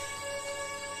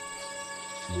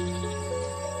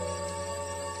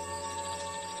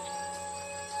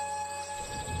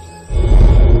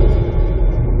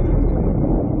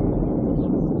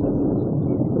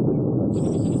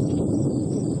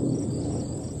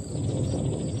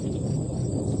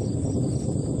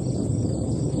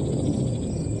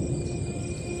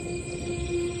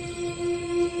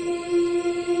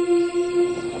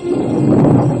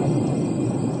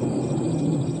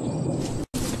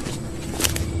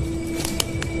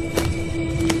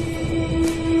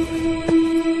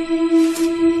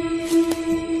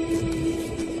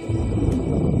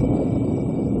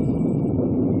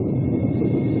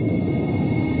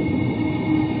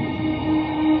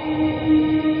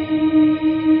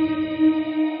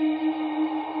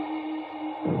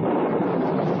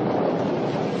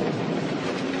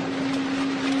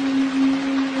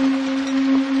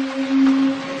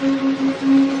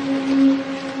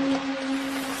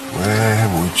 Where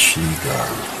would she go?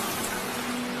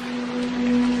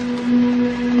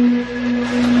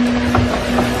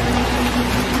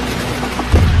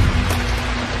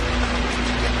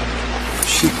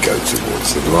 She'd go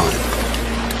towards the light.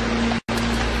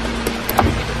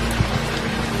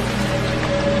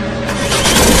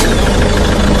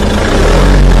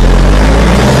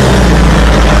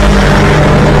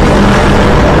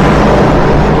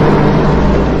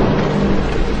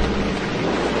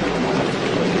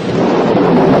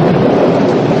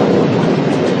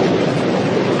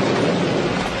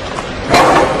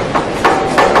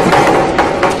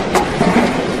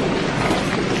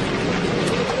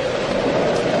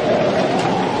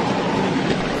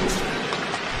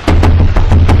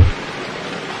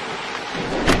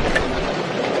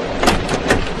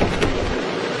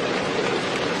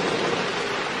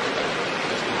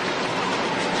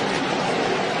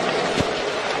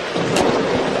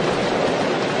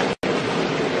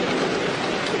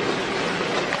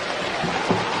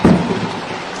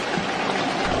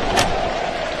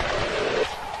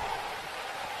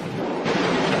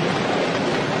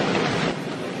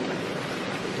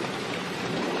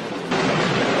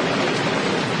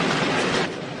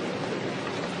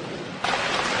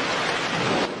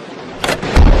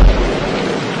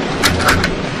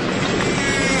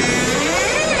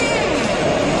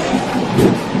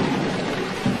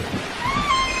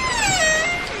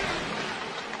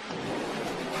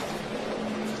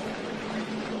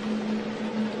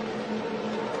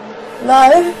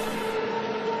 Hello?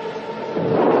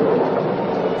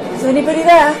 Is anybody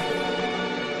there?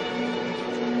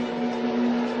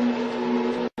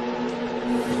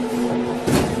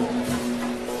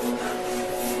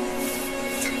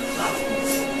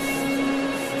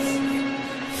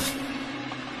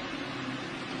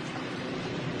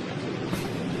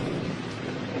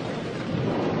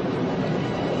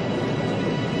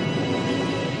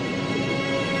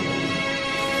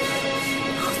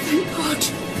 Thank God.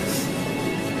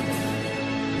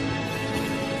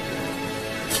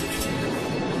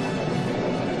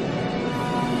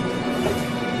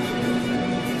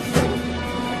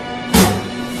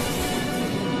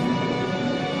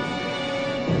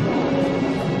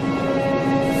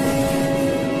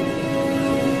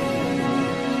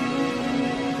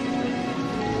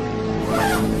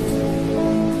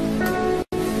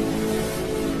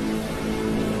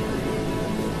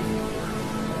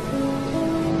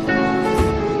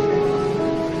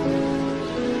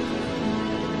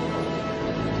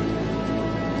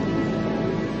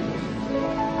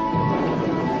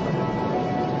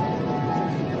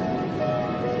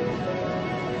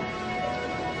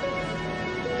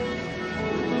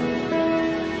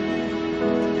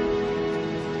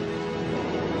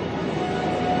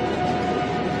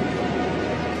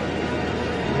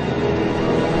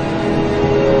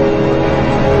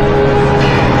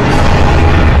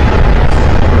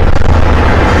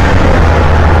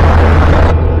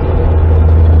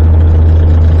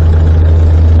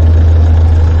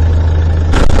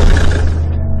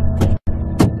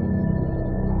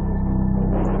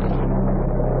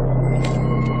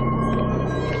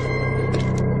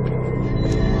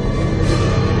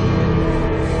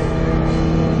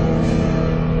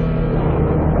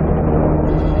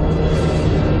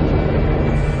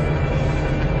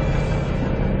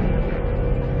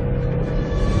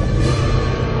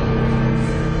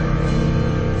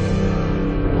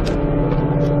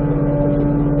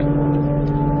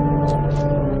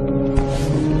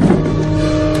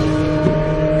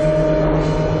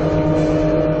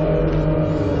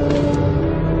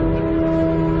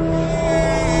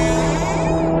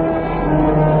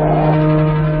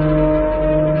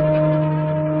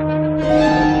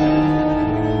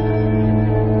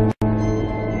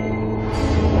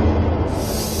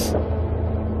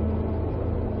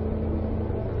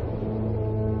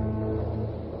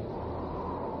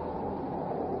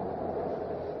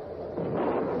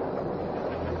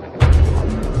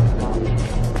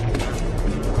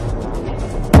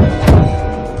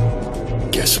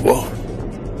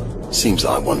 Seems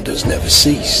like wonders never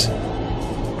cease.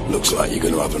 Looks like you're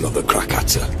going to have another crack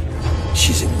at her.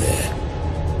 She's in there.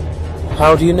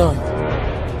 How do you know?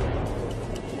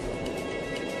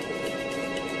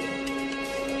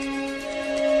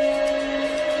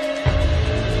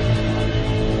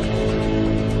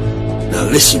 Now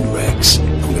listen, Rex,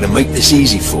 I'm going to make this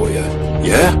easy for you,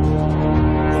 yeah?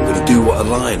 I'm going to do what a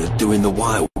lion would do in the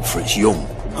wild for its young.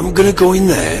 I'm going to go in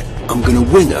there, I'm going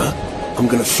to win her, I'm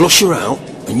going to flush her out,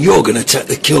 and you're going to take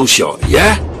the kill shot,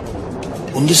 yeah?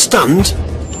 Understand?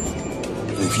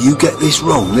 And if you get this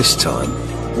wrong this time,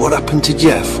 what happened to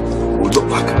Jeff will look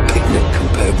like a picnic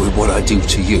compared with what I do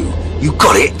to you. You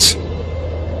got it?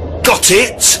 Got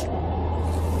it?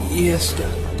 Yes,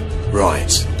 Dad.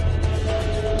 Right.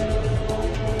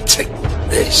 Take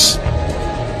this.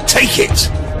 Take it!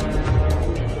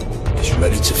 It's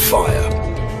ready to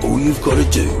fire. All you've got to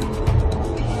do,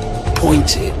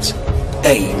 point it,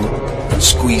 aim, and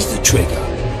squeeze the trigger.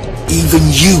 Even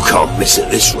you can't miss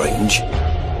at this range.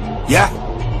 Yeah?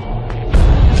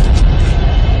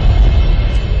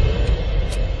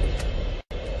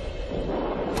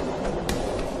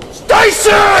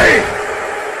 Stacy!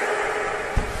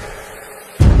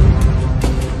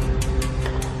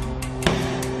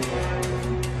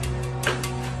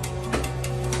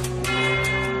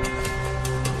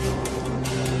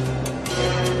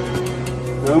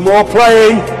 No more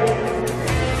playing.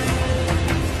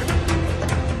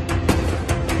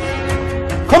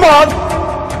 Come on!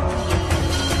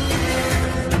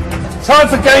 Time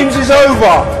for games is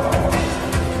over.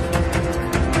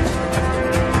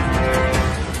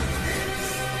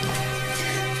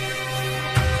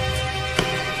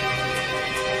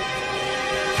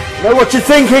 Know what you're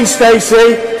thinking,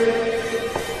 Stacy?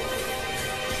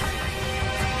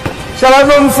 Shall I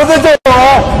run for the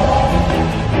door?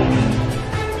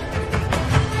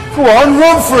 Go on,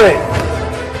 run for it!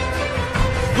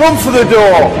 Run for the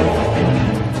door!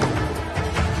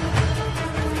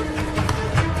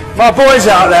 My boy's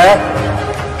out there.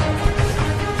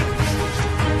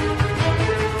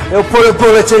 He'll put a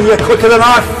bullet in you quicker than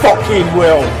I fucking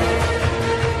will.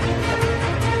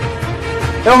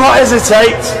 He'll not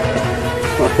hesitate.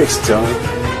 Not this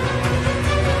time.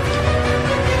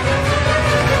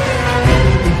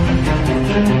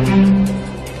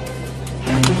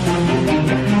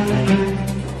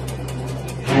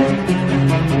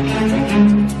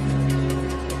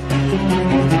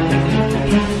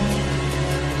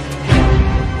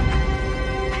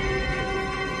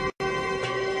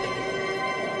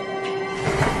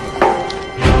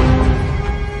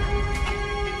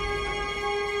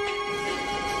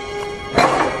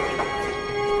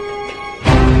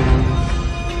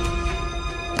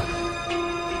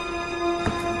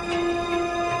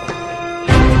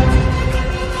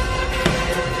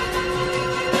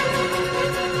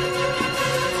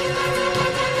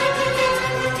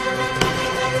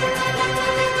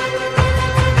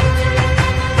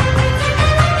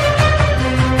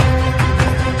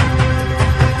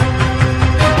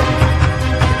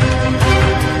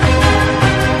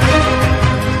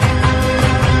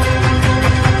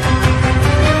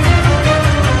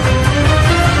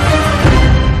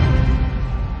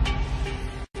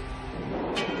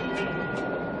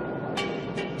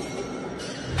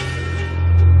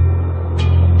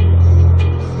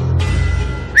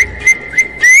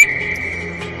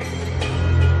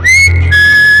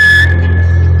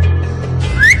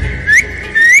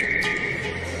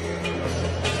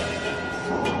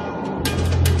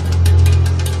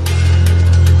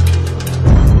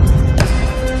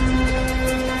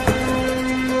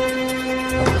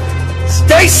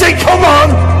 Stacy, come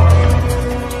on!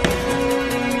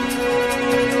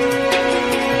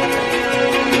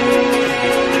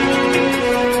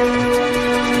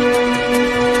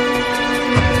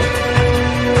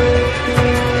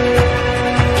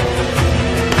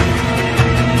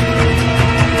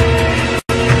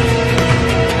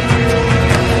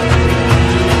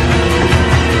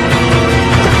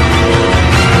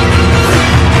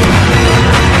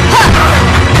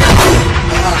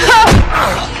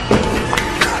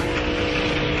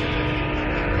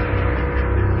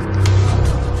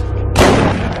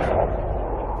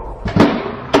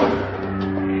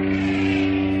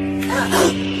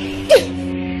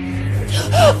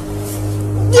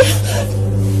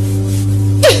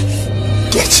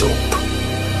 Get up.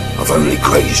 I've only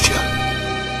grazed you.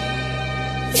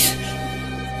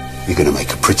 You're going to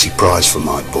make a pretty prize for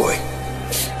my boy.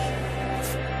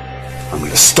 I'm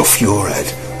going to stuff your head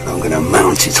and I'm going to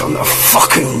mount it on the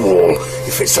fucking wall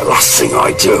if it's the last thing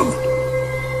I do.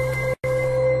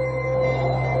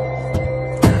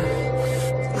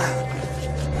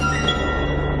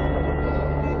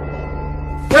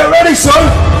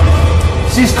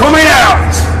 son! She's coming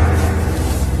out!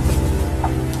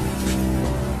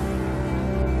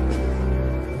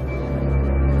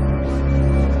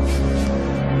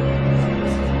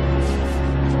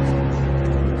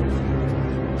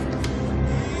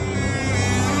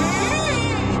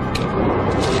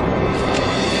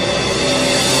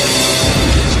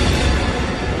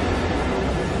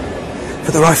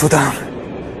 Put the rifle down.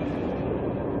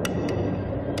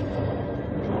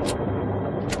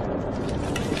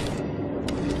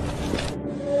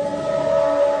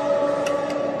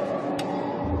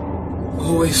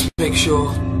 Always make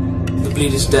sure the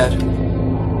bleed is dead.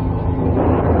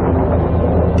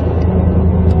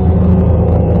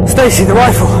 Stacy, the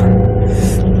rifle.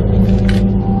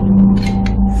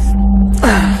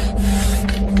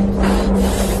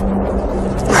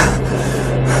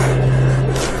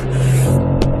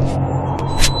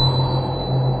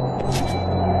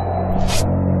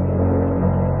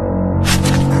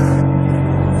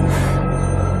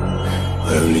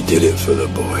 I only did it for the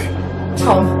boy.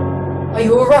 Tom, are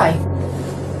you alright?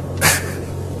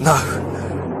 No.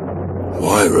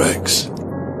 Why, Rex?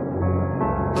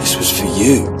 This was for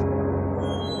you.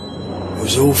 It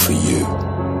was all for you.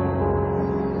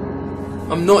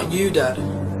 I'm not you, Dad.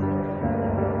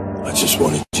 I just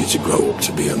wanted you to grow up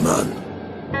to be a man.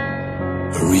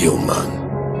 A real man.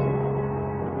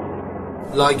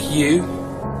 Like you?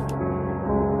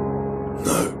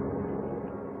 No.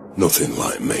 Nothing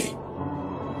like me.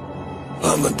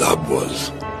 Like my dad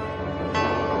was.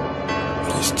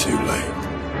 But it's too late.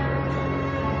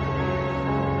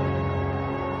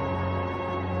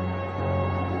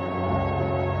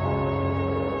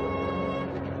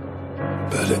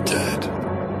 Better dead.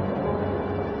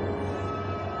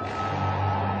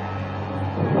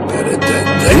 Better dead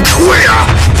than queer!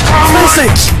 Stacy!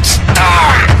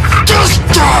 Just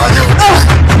die!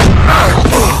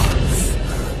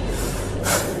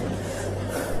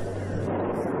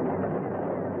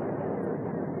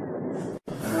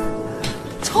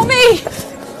 Tommy!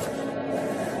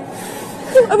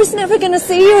 I was never going to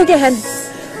see you again.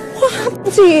 What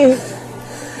happened to you?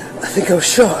 I think I was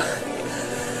shot.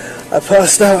 I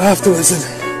passed out afterwards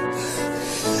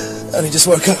and he just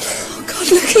woke up. Oh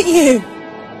God, look at you.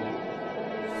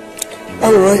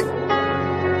 I'm alright.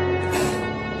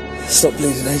 Stopped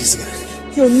bleeding ages ago.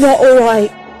 You're not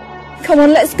alright. Come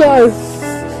on, let's go.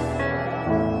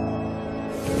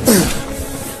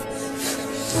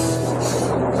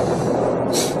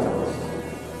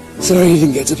 Sorry you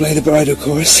didn't get to play the bridal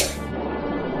chorus.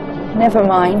 Never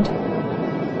mind.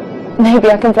 Maybe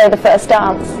I can play the first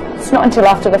dance. It's not until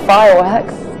after the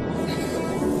fireworks.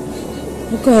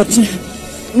 Oh God,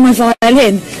 my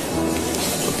violin.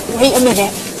 Wait a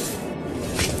minute.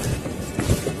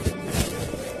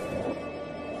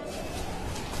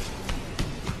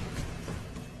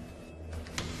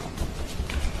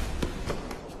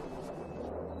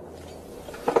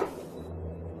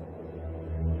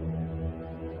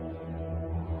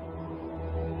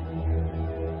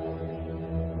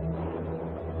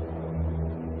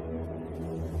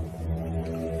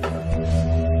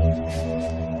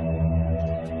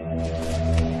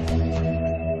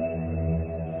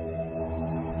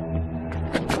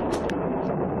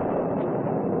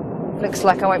 Looks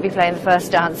like I won't be playing the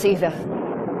first dance either.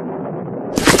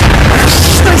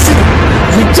 Stacy!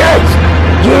 You're dead!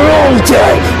 You're all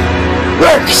dead!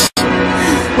 Rex!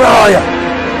 Where are you?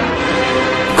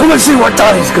 Come and see what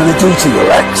Daddy's gonna do to you,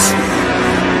 Rex!